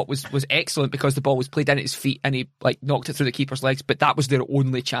goal he got was excellent because the ball was played in at his feet and he knocked it through the keeper's legs. But that was their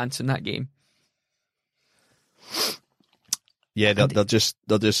only chance in that game. Yeah, they're just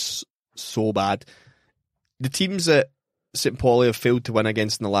so bad. The teams that St. Pauli have failed to win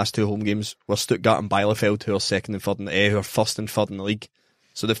against in the last 2 home games were Stuttgart and Bielefeld, who are second and third who are first and third in the league.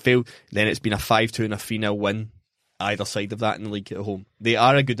 So they've failed. Then it's been a 5-2 and a 3-0 win either side of that in the league at home. They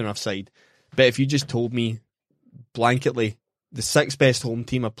are a good enough side. But if you just told me blanketly the 6th best home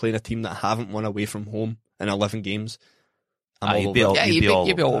team are playing a team that haven't won away from home in 11 games, I'm all over it. You'd be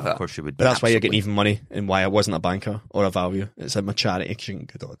all over Of it. course you would. But that's why you're getting even money and why I wasn't a banker or a value. It's in my charity because you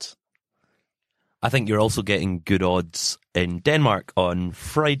get good odds. I think you're also getting good odds in Denmark on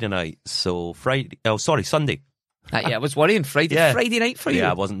Friday night. So Sunday. I was worrying Friday night for you.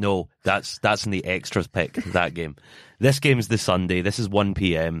 Yeah, I wasn't. No, that's in the extras pick, that game. This game's the Sunday. This is 1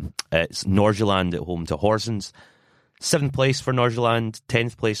 p.m. It's Nordsjælland at home to Horsens. 7th place for Nordsjælland,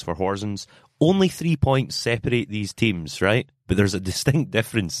 10th place for Horsens. Only 3 points separate these teams, right? But there's a distinct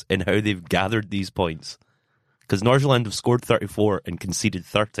difference in how they've gathered these points. Because Nordsjælland have scored 34 and conceded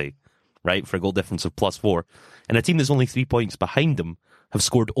 30, right, for a goal difference of +4. And a team that's only 3 points behind them have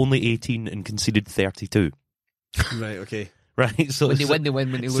scored only 18 and conceded 32. Right, okay. Right, so When they win, they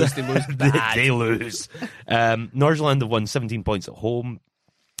win. When they lose, they lose bad. they lose. Nordsjælland have won 17 points at home.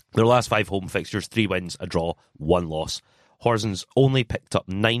 Their last 5 home fixtures, 3 wins, a draw, 1 loss. Horsens only picked up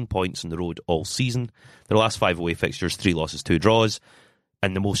 9 points on the road all season. Their last 5 away fixtures, 3 losses, 2 draws.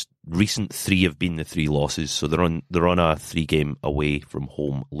 And the most recent 3 have been the 3 losses. So they're on a 3-game away from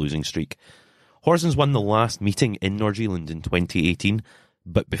home losing streak. Horsens won the last meeting in Nordsjælland in 2018.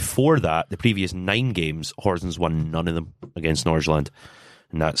 But before that, the previous 9 games, Horsens won none of them against Nordsjælland.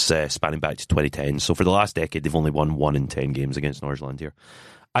 And that's spanning back to 2010. So for the last decade, they've only won 1 in 10 games against Nordsjælland here.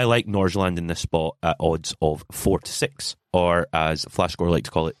 I like Nordsjælland in this spot at odds of 4-6, or as Flash Score like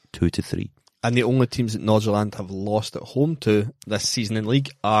to call it, 2-3. And the only teams that Nordsjælland have lost at home to this season in league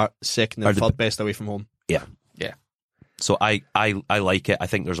are second and third best away from home. Yeah. Yeah. So I like it. I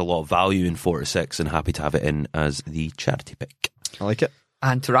think there's a lot of value in 4 to 6 and happy to have it in as the charity pick. I like it.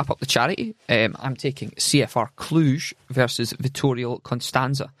 And to wrap up the charity, I'm taking CFR Cluj versus Vitorial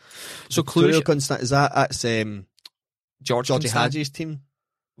Constanza. So Cluj, Is that's George Georgie Constanza. Hadji's team?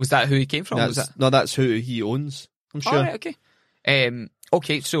 Was that who he came from? Was that? No, that's who he owns, I'm sure. Oh, right, okay.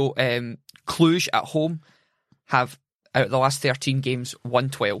 So Cluj at home have, out of the last 13 games, won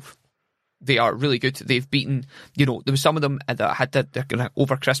 12. They are really good. They've beaten, there was some of them that had their kind of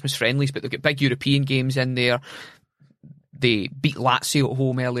over Christmas friendlies, but they've got big European games in there. They beat Lazio at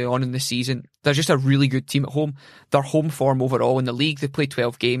home early on in the season. They're just a really good team at home. Their home form overall in the league, they've played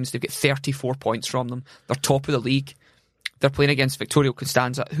 12 games. They've got 34 points from them. They're top of the league. They're playing against Vitorial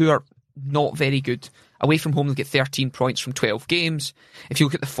Constanza, who are not very good. Away from home, they get 13 points from 12 games. If you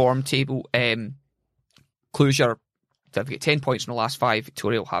look at the form table, Cluj they've got 10 points from the last 5.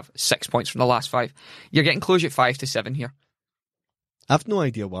 Vitorial have 6 points from the last 5. You're getting Cluj at 5 to 7 here. I've no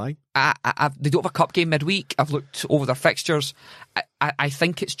idea why. They don't have a cup game midweek. I've looked over their fixtures. I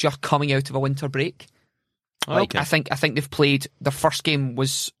think it's just coming out of a winter break. Okay. I think they've played. Their first game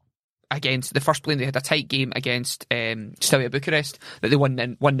was against the first play. They had a tight game against Steaua Bucharest that they won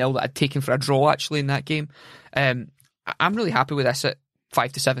 1-0 that I'd taken for a draw actually in that game. I'm really happy with this at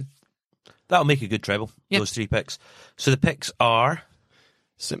 5 to 7. That'll make a good treble. Yep. Those 3 picks. So the picks are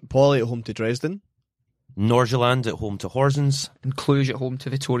St. Pauli at home to Dresden. Nordsjælland at home to Horsens. And Cluj at home to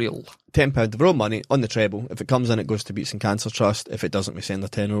Vitorial. £10 of our own money on the treble. If it comes in, it goes to Beats and Cancer Trust. If it doesn't, we send the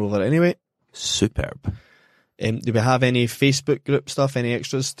tenner over anyway. Superb. Do we have any Facebook group stuff? Any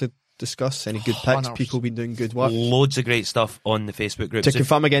extras to discuss? Any good picks? Hunters. People been doing good work? Loads of great stuff on the Facebook group. To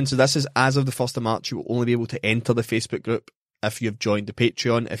confirm again, so this is as of the 1st of March. You will only be able to enter the Facebook group if you've joined the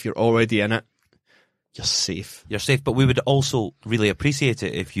Patreon. If you're already in it, you're safe. You're safe, but we would also really appreciate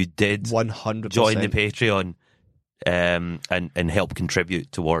it if you did 100% join the Patreon and help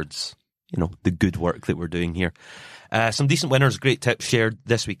contribute towards the good work that we're doing here. Some decent winners, great tips shared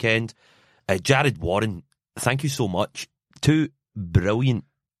this weekend. Jared Warren, thank you so much. 2 brilliant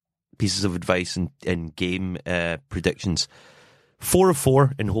pieces of advice and game predictions. 4 of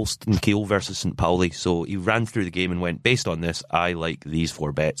 4 in Holstein Kiel versus St. Pauli. So he ran through the game and went, based on this, I like these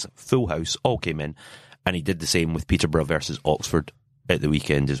 4 bets. Full house, all came in. And he did the same with Peterborough versus Oxford at the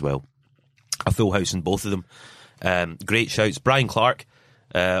weekend as well. A full house in both of them. Great shouts. Brian Clark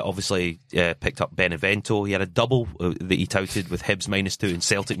obviously picked up Benevento. He had a double that he touted with Hibs -2 and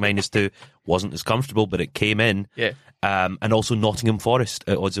Celtic -2. Wasn't as comfortable, but it came in. Yeah. And also Nottingham Forest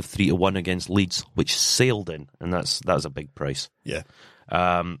at odds of 3 to 1 against Leeds, which sailed in, and that was a big price. Yeah.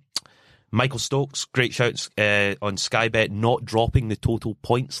 Michael Stokes, great shouts on Sky Bet, not dropping the total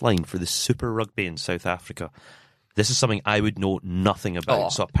points line for the Super Rugby in South Africa. This is something I would know nothing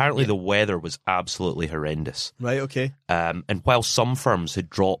about. So apparently the weather was absolutely horrendous. Right, okay. And while some firms had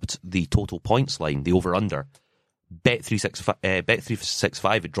dropped the total points line, the over-under,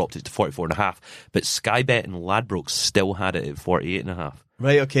 Bet365 had dropped it to 44.5, but Sky Bet and Ladbrokes still had it at 48.5.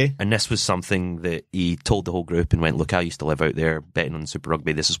 Right, okay. And this was something that he told the whole group and went, look, I used to live out there betting on Super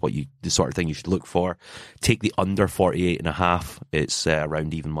Rugby. This is the sort of thing you should look for. Take the under 48.5. It's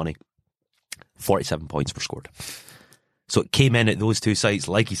around even money. 47 points were scored. So it came in at those 2 sites,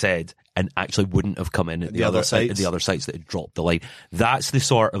 like he said, and actually wouldn't have come in at the other sites. At the other sites that had dropped the line. That's the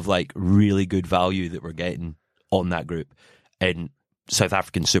sort of really good value that we're getting on that group in South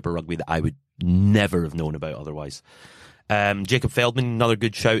African Super Rugby that I would never have known about otherwise. Jacob Feldman, another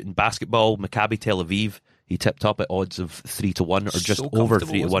good shout in basketball. Maccabi Tel Aviv, he tipped up at odds of 3 to 1 or just over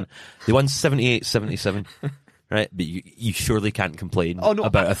 3 to 1. They won 78-77. Right, but you surely can't complain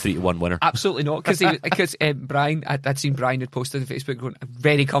about a 3 to 1 winner. Absolutely not, because Brian, I'd seen Brian had posted on Facebook going, a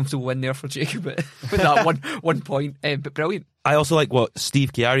very comfortable win there for Jacob with that one point, but brilliant. I also like what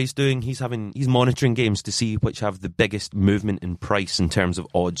Steve Chiari's doing. He's monitoring games to see which have the biggest movement in price in terms of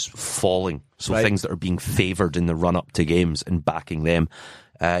odds falling. So things that are being favoured in the run up to games and backing them.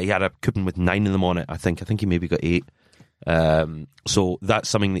 He had a coupon with 9 of them on it. I think he maybe got 8. So that's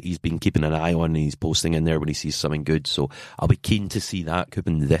something that he's been keeping an eye on, and he's posting in there when he sees something good. So I'll be keen to see that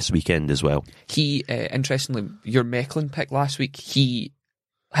coupon this weekend as well. He, interestingly, your Mechlin pick last week, he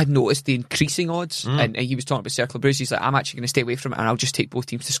had noticed the increasing odds, and he was talking about Cercle Bruges. He's like, I'm actually going to stay away from it, and I'll just take both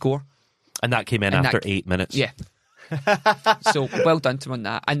teams to score. And that came in after 8 minutes. Yeah. So well done to him on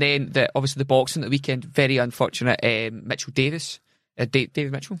that. And then obviously the boxing at the weekend, very unfortunate. Mitchell Davis,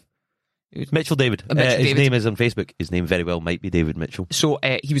 David Mitchell. Mitchell David. His name is on Facebook. His name very well might be David Mitchell. So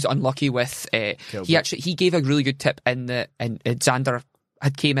he was unlucky with. He gave a really good tip in Xander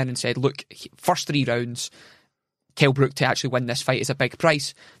had came in and said, look, first 3 rounds, Kell Brook to actually win this fight is a big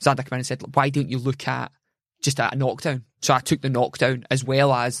price. Xander came in and said, why don't you look at just a knockdown? So I took the knockdown as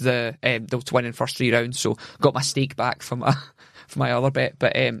well as the to win in first 3 rounds. So got my stake back from my other bet.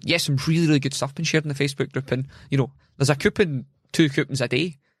 But some really, really good stuff been shared in the Facebook group. And, there's a coupon, 2 coupons a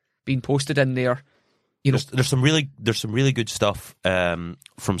day being posted in there. There's some really good stuff from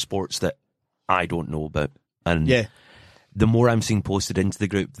sports that I don't know about. And the more I'm seeing posted into the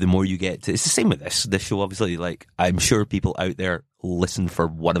group, the more you get to. It's the same with this show, obviously. Like, I'm sure people out there listen for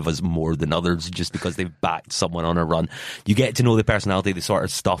one of us more than others just because they've backed someone on a run. You get to know the personality, the sort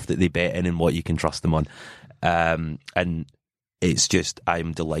of stuff that they bet in, and what you can trust them on. And it's just,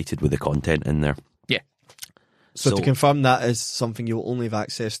 I'm delighted with the content in there. Yeah. So to confirm, that is something you'll only have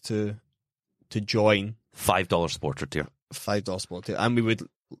access to join. $5 supporter tier. $5 supporter tier. And we would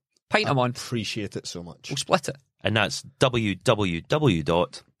Pint a month. appreciate it so much. We'll split it. And that's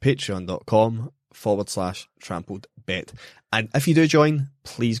Patreon.com/trampled bet. And if you do join,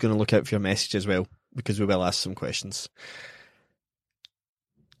 please go and look out for your message as well, because we will ask some questions.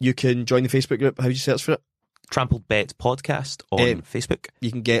 You can join the Facebook group. How do you search for it? Trampled Bet Podcast on Facebook.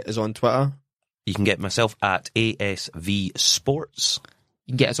 You can get us on Twitter. You can get myself at ASV Sports.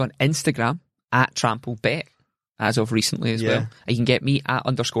 You can get us on Instagram at TrampledBet, as of recently as well. And you can get me at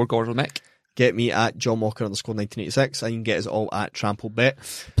 _Gordon Mick. Get me at JohnWalker_1986, and you can get us all at TrampledBet.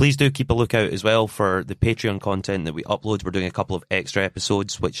 Please do keep a lookout as well for the Patreon content that we upload. We're doing a couple of extra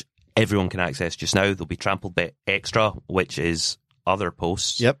episodes, which everyone can access just now. There'll be TrampledBet Extra, which is other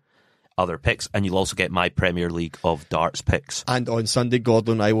posts, other picks, and you'll also get my Premier League of Darts picks. And on Sunday,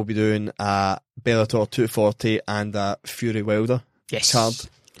 Gordon and I will be doing a Bellator 240 and a Fury Wilder card.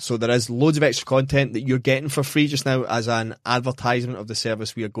 So there is loads of extra content that you're getting for free just now as an advertisement of the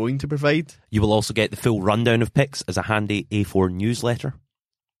service we are going to provide. You will also get the full rundown of picks as a handy A4 newsletter.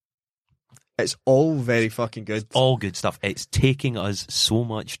 It's all very fucking good. All good stuff. It's taking us so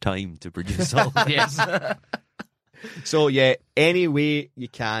much time to produce all this. Yes. So any way you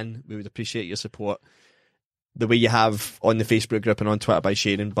can, we would appreciate your support. The way you have on the Facebook group and on Twitter by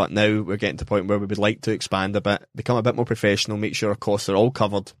sharing, but now we're getting to the point where we would like to expand a bit, become a bit more professional, make sure our costs are all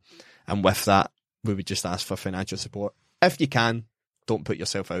covered, and with that, we would just ask for financial support. If you can, don't put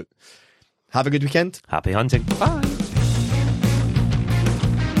yourself out. Have a good weekend. Happy hunting. Bye.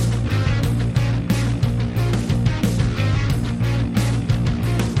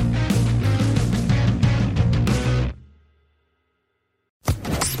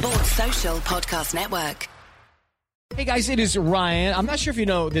 Sports Social Podcast Network. Hey guys, it is Ryan. I'm not sure if you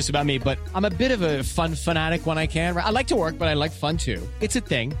know this about me, but I'm a bit of a fun fanatic when I can. I like to work, but I like fun too. It's a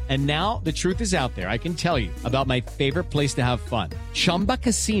thing. And now the truth is out there. I can tell you about my favorite place to have fun. Chumba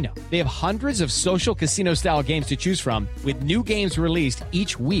Casino. They have hundreds of social casino style games to choose from with new games released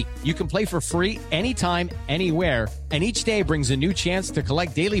each week. You can play for free anytime, anywhere. And each day brings a new chance to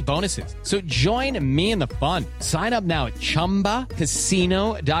collect daily bonuses. So join me in the fun. Sign up now at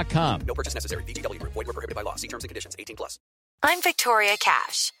ChumbaCasino.com. No purchase necessary. VGW Group. Void where prohibited by law. See terms and conditions. 18+. I'm Victoria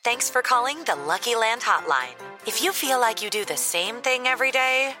Cash. Thanks for calling the Lucky Land Hotline. If you feel like you do the same thing every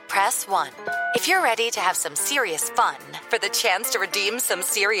day, press 1. If you're ready to have some serious fun for the chance to redeem some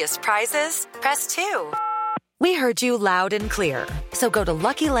serious prizes, press 2. We heard you loud and clear. So go to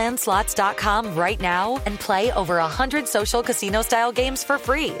LuckyLandSlots.com right now and play over 100 social casino-style games for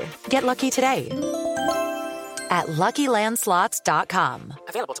free. Get lucky today at LuckyLandSlots.com.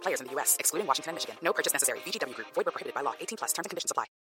 Available to players in the U.S., excluding Washington and Michigan. No purchase necessary. VGW Group. Void where prohibited by law. 18+. Terms and conditions apply.